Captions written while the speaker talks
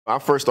I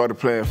first started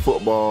playing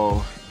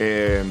football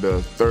in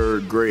the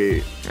 3rd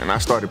grade, and I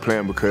started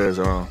playing because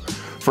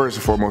first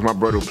and foremost, my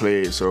brother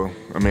played, so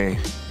I mean,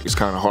 it's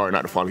kind of hard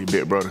not to follow your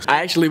big brother.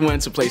 I actually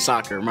wanted to play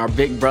soccer. My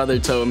big brother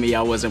told me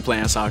I wasn't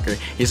playing soccer.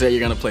 He said, you're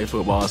gonna play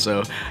football.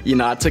 So,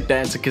 I took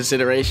that into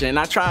consideration and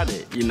I tried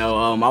it.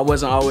 I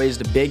wasn't always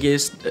the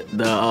biggest,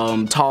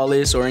 the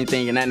tallest or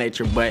anything in that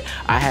nature, but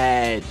I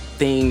had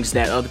things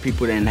that other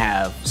people didn't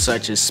have,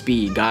 such as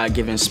speed,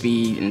 God-given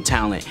speed and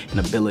talent and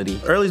ability.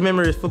 Earliest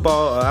memory is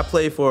football. I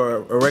played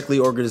for a rec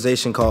league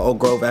organization called Oak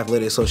Grove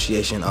Athletic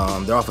Association.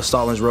 They're off of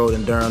Stallings Road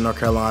in Durham, North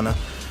Carolina.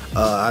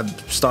 I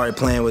started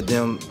playing with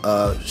them,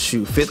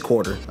 5th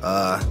quarter.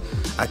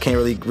 I can't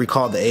really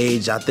recall the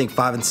age, I think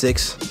 5 and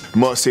 6.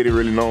 Mud City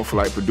really known for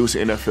like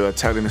producing NFL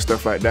talent and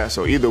stuff like that.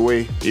 So either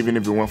way, even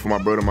if it weren't for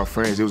my brother and my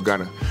friends, it was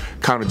kind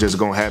of just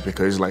gonna happen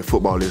because it's like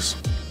football is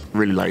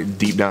really like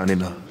deep down in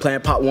there.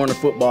 Playing Pop Warner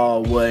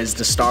football was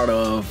the start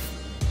of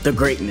the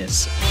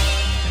greatness.